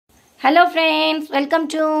Hello friends, welcome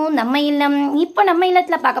to நம்ம இல்லம். இப்போ நம்ம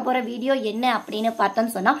இல்லத்துல பார்க்க போற வீடியோ என்ன அப்படினு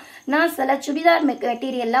பார்த்தோம்னு சொன்னா நான் சில சுடிதார்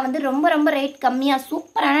மெட்டீரியல்லாம் வந்து ரொம்ப ரேட் கம்மியா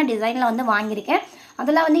சூப்பரான டிசைன்ல வந்து வாங்கியிருக்கேன்.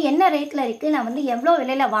 அதெல்லாம் வந்து என்ன ரேட்ல இருக்கு, நான் வந்து எவ்வளவு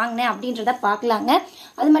விலையில வாங்குனேன் அப்படின்றத பார்க்கலாங்க.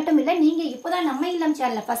 அது மட்டும் இல்ல, நீங்க இப்போதான் நம்ம இல்லம்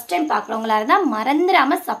சேனலை ஃபர்ஸ்ட் டைம் பார்க்கறவங்களா இருந்தா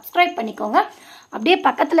மறந்துடாம Subscribe பண்ணிக்கோங்க. அப்படியே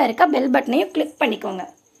பக்கத்துல இருக்க பெல் பட்டனையும் கிளிக் பண்ணிக்கோங்க.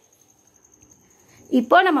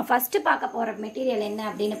 இப்போ நம்ம ஃபர்ஸ்ட் பார்க்க போற மெட்டீரியல் என்ன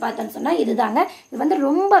அப்படினு பார்த்தோம்னு சொன்னா இதுதாங்க. இது வந்து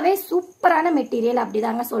ரொம்பவே சூப்பரான மெட்டீரியல்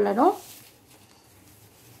அப்படிதாங்க சொல்லணும்.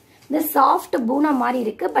 இது சாஃப்ட் பூனா மாதிரி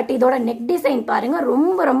இருக்கு. பட் இதோட நெக் டிசைன் பாருங்க,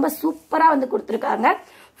 ரொம்ப சூப்பரா வந்து கொடுத்திருக்காங்க.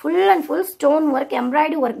 Full and full stone work,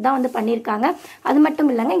 embroidery work தான் வந்து பண்ணிருக்காங்க. அது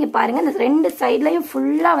மட்டும் இல்லைங்க, இங்க பாருங்க இந்த ரெண்டு சைட்லயும்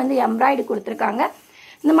ஃபுல்லா வந்து எம்ப்ராய்டரி கொடுத்திருக்காங்க.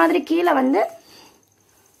 இந்த மாதிரி கீழே வந்து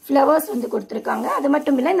ஃப்ளவர்ஸ் வந்து கொடுத்திருக்காங்க. அது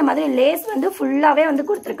மட்டும் இல்ல, இந்த மாதிரி லேஸ் வந்து ஃபுல்லாவே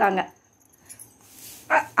வந்து கொடுத்திருக்காங்க.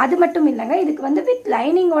 அது மட்டும் இல்லைங்க, இதுக்கு வந்து வித்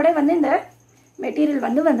லைனிங்கோட வந்து இந்த மெட்டீரியல்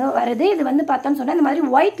வந்து வருது. இது வந்து பார்த்தோம்னு சொன்னா இந்த மாதிரி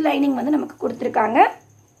ஒயிட் லைனிங் வந்து நமக்கு கொடுத்திருக்காங்க.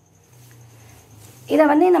 இதை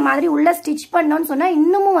வந்து இந்த மாதிரி உள்ள ஸ்டிச் பண்ணோம்னு சொன்னா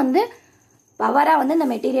இன்னமும் வந்து பவரா வந்து இந்த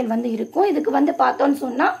மெட்டீரியல் வந்து இருக்கும். இதுக்கு வந்து பார்த்தோம்னு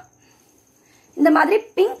சொன்னா இந்த மாதிரி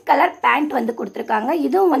பிங்க் கலர் பேண்ட் வந்து கொடுத்திருக்காங்க.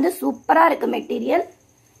 இதுவும் வந்து சூப்பரா இருக்கு மெட்டீரியல்.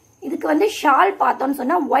 இதுக்கு வந்து ஷால் பார்த்தோம்னு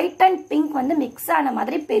சொன்னா ஒயிட் அண்ட் பிங்க் வந்து மிக்ஸ் ஆன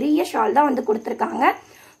மாதிரி பெரிய ஷால் தான் வந்து கொடுத்திருக்காங்க.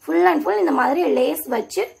 ஃபுல் அண்ட் ஃபுல் இந்த மாதிரி லேஸ்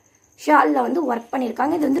வச்சு ஷால்ல வந்து ஒர்க்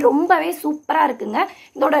பண்ணிருக்காங்க. இது வந்து ரொம்பவே சூப்பரா இருக்குங்க.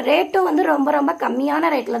 இதோட ரேட்டும் வந்து ரொம்ப கம்மியான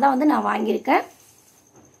ரேட்ல தான் வந்து நான் வாங்கியிருக்கேன்.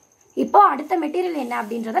 இப்போ அடுத்த மெட்டீரியல் என்ன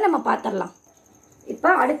அப்படின்றத நம்ம பார்த்துடலாம். இப்போ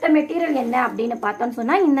அடுத்த மெட்டீரியல் என்ன அப்படின்னு பார்த்தோம்னு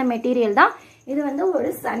சொன்னா இந்த மெட்டீரியல் தான். இது வந்து ஒரு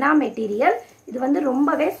சனா மெட்டீரியல். இது வந்து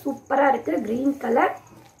ரொம்பவே சூப்பரா இருக்கு. கிரீன் கலர்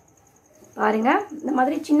பாருங்க, இந்த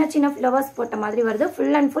மாதிரி சின்ன ஃப்ளவர்ஸ் போட்ட மாதிரி வருது.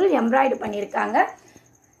 ஃபுல் அண்ட் ஃபுல் எம்ப்ராய்டரி பண்ணிருக்காங்க.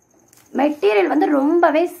 மெட்டீரியல் வந்து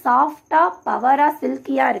ரொம்பவே சாஃப்டா பவரா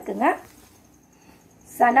சில்கியா இருக்குங்க.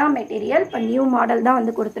 சனா மெட்டீரியல் இப்போ நியூ மாடல் தான்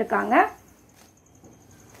வந்து கொடுத்துருக்காங்க.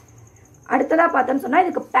 அடுத்ததா பார்த்தோம்னு சொன்னா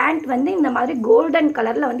இதுக்கு பேண்ட் வந்து இந்த மாதிரி கோல்டன்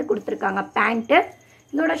கலர்ல வந்து கொடுத்துருக்காங்க. பேண்ட்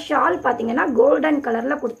இதோட ஷால் பாத்தீங்கன்னா கோல்டன்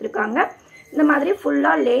கலர்ல கொடுத்துருக்காங்க. இந்த மாதிரி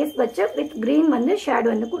ஃபுல்லா லேஸ் வச்சு வித் கிரீன் வந்து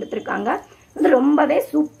ஷேட் வந்து கொடுத்துருக்காங்க. இது ரொம்பவே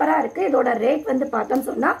சூப்பரா இருக்கு. இதோட ரேட் வந்து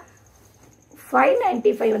பார்த்தோம்னு சொன்னா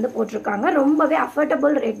 595 வந்து போட்டிருக்காங்க. ரொம்பவே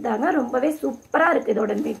அஃபோர்டபுள் ரேட் தாங்க. ரொம்பவே சூப்பரா இருக்கு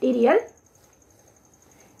இதோட மெட்டீரியல்.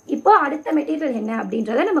 இப்போ அடுத்த மெட்டீரியல் என்ன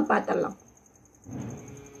அப்படின்றத நம்ம பார்த்துடலாம்.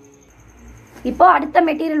 இப்போ அடுத்த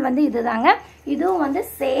மெட்டீரியல் வந்து இதுதாங்க. இதுவும் வந்து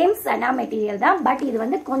சேம் சனா மெட்டீரியல் தான். பட் இது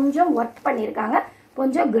வந்து கொஞ்சம் ஒர்க் பண்ணிருக்காங்க.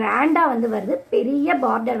 கொஞ்சம் கிராண்டா வந்து வருது. பெரிய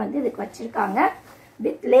பார்டர் வந்து இதுக்கு வச்சிருக்காங்க.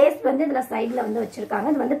 வித் லேஸ் வந்து இதுல சைட்ல வந்து வச்சிருக்காங்க.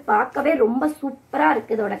 இது வந்து பார்க்கவே ரொம்ப சூப்பரா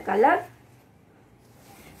இருக்கு. இதோட கலர்,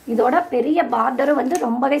 இதோட பெரிய பார்டரும் வந்து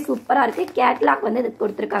ரொம்பவே சூப்பரா இருக்கு. கேட்லாக் வந்து இதுக்கு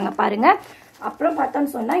கொடுத்துருக்காங்க பாருங்க. அப்புறம்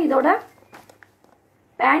பார்த்தோம்னு சொன்னா இதோட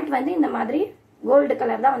பேண்ட் வந்து இந்த மாதிரி கோல்டு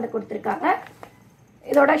கலர் தான் வந்து கொடுத்துருக்காங்க.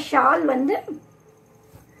 இதோட ஷால் வந்து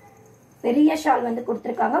பெரிய ஷால் வந்து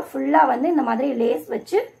கொடுத்துருக்காங்க. ஃபுல்லா வந்து இந்த மாதிரி லேஸ்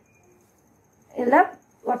வச்சு இதுல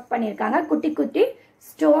ஒர்க் பண்ணிருக்காங்க. குட்டி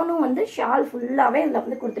ஸ்டோனும் வந்து ஷால் ஃபுல்லாவே இதுல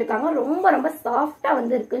வந்து கொடுத்துருக்காங்க. ரொம்ப சாஃப்டா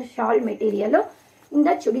வந்து இருக்கு ஷால் மெட்டீரியலும் இந்த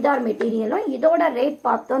சுடிதார் மெட்டீரியலும். இதோட ரேட்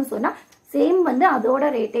பார்த்தோம்னு சொன்னா சேம் வந்து அதோட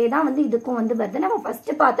ரேட்டே தான் வந்து இதுக்கும் வந்து வருது. நம்ம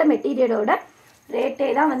ஃபர்ஸ்ட் பார்த்த மெட்டீரியலோட ரேட்டே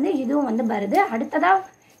தான் வந்து இதுவும் வந்து வருது. அடுத்ததா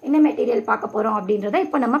என்ன மெட்டீரியல் பார்க்க போறோம் அப்படின்றத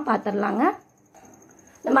இப்போ நம்ம பார்த்துடலாங்க.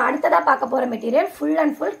 நம்ம அடுத்ததா பார்க்க போற material full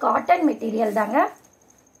and full cotton material தாங்க.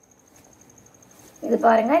 இது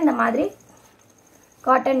பாருங்க, இந்த மாதிரி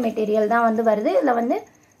காட்டன் மெட்டீரியல் தான் வந்து வருது. இதுல வந்து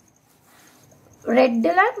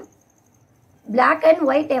ரெட்ல பிளாக் அண்ட்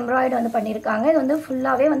ஒயிட் எம்ப்ராய்டரி வந்து பண்ணிருக்காங்க. இது வந்து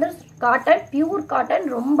ஃபுல்லாவே வந்து காட்டன், பியூர் காட்டன்,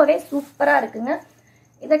 ரொம்பவே சூப்பரா இருக்குங்க.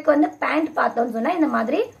 இதுக்கு வந்து பேண்ட் பார்த்தோம்னு சொன்னா இந்த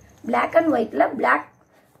மாதிரி black and ஒயிட்ல black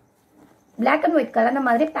and white colour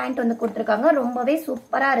மாதிரி பேண்ட் வந்து கொடுத்துருக்காங்க. ரொம்பவே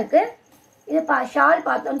சூப்பரா இருக்கு. இது ஷால்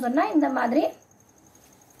பார்த்தோம்னு சொன்னா இந்த மாதிரி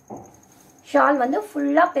ஷால் வந்து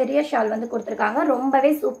ஃபுல்லா பெரிய ஷால் வந்து கொடுத்துருக்காங்க.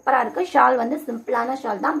 ரொம்பவே சூப்பரா இருக்கு. ஷால் வந்து சிம்பிளான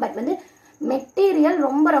ஷால் தான். பட் வந்து மெட்டீரியல்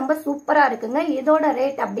ரொம்ப சூப்பரா இருக்குங்க. இதோட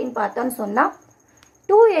ரேட் அப்படின்னு பார்த்தோம்னு சொன்னா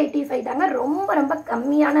 285 தாங்க. ரொம்ப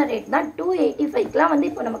கம்மியான ரேட் தான். 285க்குலாம் வந்து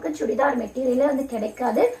இப்போ நமக்கு சுடிதார் மெட்டீரியலே வந்து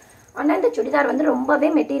கிடைக்காது. ஆனா இந்த சுடிதார் வந்து ரொம்பவே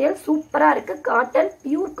மெட்டீரியல் சூப்பரா இருக்கு. காட்டன்,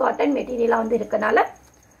 பியூர் காட்டன் மெட்டீரியலா வந்து இருக்கனால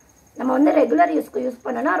நம்ம வந்து ரெகுலர் யூஸ்க்கு யூஸ்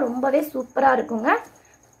பண்ணோம்னா ரொம்பவே சூப்பரா இருக்குங்க.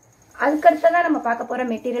 அதுக்கடுத்ததான் நம்ம பார்க்க போற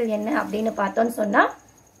மெட்டீரியல் என்ன அப்படின்னு பார்த்தோம்னு சொன்னா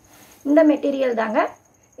இந்த மெட்டீரியல் தாங்க.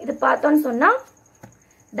 இது பார்த்தோம்னு சொன்னா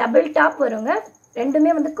டபுள் டாப் வருங்க.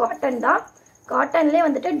 ரெண்டுமே வந்து காட்டன் தான். காட்டன்லேயே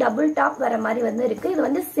வந்துட்டு டபுள் டாப் வர மாதிரி வந்து இருக்கு. இது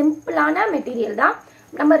வந்து சிம்பிளான மெட்டீரியல் தான்.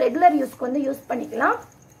 நம்ம ரெகுலர் யூஸ்க்கு வந்து யூஸ் பண்ணிக்கலாம்.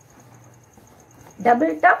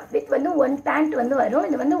 டபுள் டாப் வித் வந்து ஒன் பேண்ட் வந்து வரும்.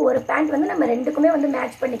 இது வந்து ஒரு பேண்ட் வந்து நம்ம ரெண்டுக்குமே வந்து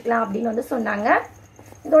மேட்ச் பண்ணிக்கலாம் அப்படின்னு வந்து சொன்னாங்க.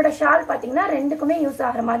 இதோட ஷால் பாத்தீங்கன்னா ரெண்டுக்குமே யூஸ்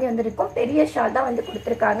ஆகிற மாதிரி வந்து இருக்கும். பெரிய ஷால் தான் வந்து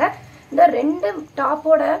கொடுத்துருக்காங்க. இந்த ரெண்டு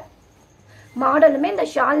டாப்போட மாடலுமே இந்த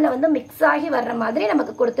ஷால்ல வந்து மிக்ஸ் ஆகி வர்ற மாதிரி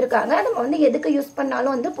நமக்கு கொடுத்துருக்காங்க. நம்ம வந்து எதுக்கு யூஸ்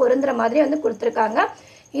பண்ணாலும் வந்து பொருந்துற மாதிரி வந்து கொடுத்துருக்காங்க.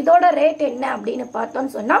 இதோட ரேட் என்ன அப்படின்னு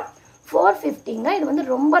பார்த்தோம்னு சொன்னா 450ங்க. இது வந்து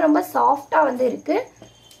ரொம்ப ரொம்ப சாஃப்டா வந்து இருக்கு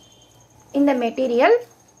இந்த மெட்டீரியல்.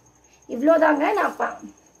 இவ்வளோதாங்க.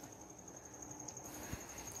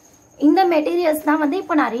 இந்த மெட்டீரியல்ஸ் தான் வந்து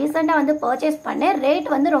இப்போ நான் ரீசெண்டாக வந்து பர்ச்சேஸ் பண்ணேன். ரேட்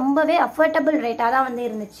வந்து ரொம்பவே அஃபோர்டபுள் ரேட்டாக தான் வந்து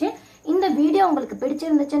இருந்துச்சு. இந்த வீடியோ உங்களுக்கு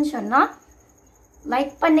பிடிச்சிருந்துச்சுன்னு சொன்னால்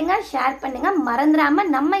லைக் பண்ணுங்க, ஷேர் பண்ணுங்க, மறந்துடாம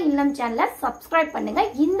நம்ம இல்லம் சேனலை சப்ஸ்கிரைப் பண்ணுங்க.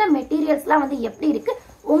 இந்த மெட்டீரியல்ஸ்லாம் வந்து எப்படி இருக்கு,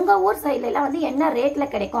 உங்க ஊர் சைட்ல எல்லாம் வந்து என்ன ரேட்ல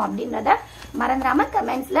கிடைக்கும் அப்படின்றத மறந்துடாம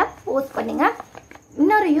கமெண்ட்ஸ்ல போஸ்ட் பண்ணுங்க.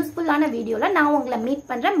 இன்னொரு யூஸ்ஃபுல்லான வீடியோல நான் உங்களை மீட்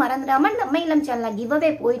பண்றேன். மறந்துடாம நம்ம இல்லம் சேனல்ல கிவ்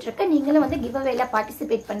அவே போயிட்டு இருக்கு. நீங்களும் வந்து கிவ் அவேல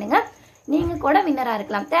பார்ட்டிசிபேட் பண்ணுங்க. நீங்க கூட வின்னரா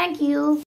இருக்கலாம். தேங்க்யூ.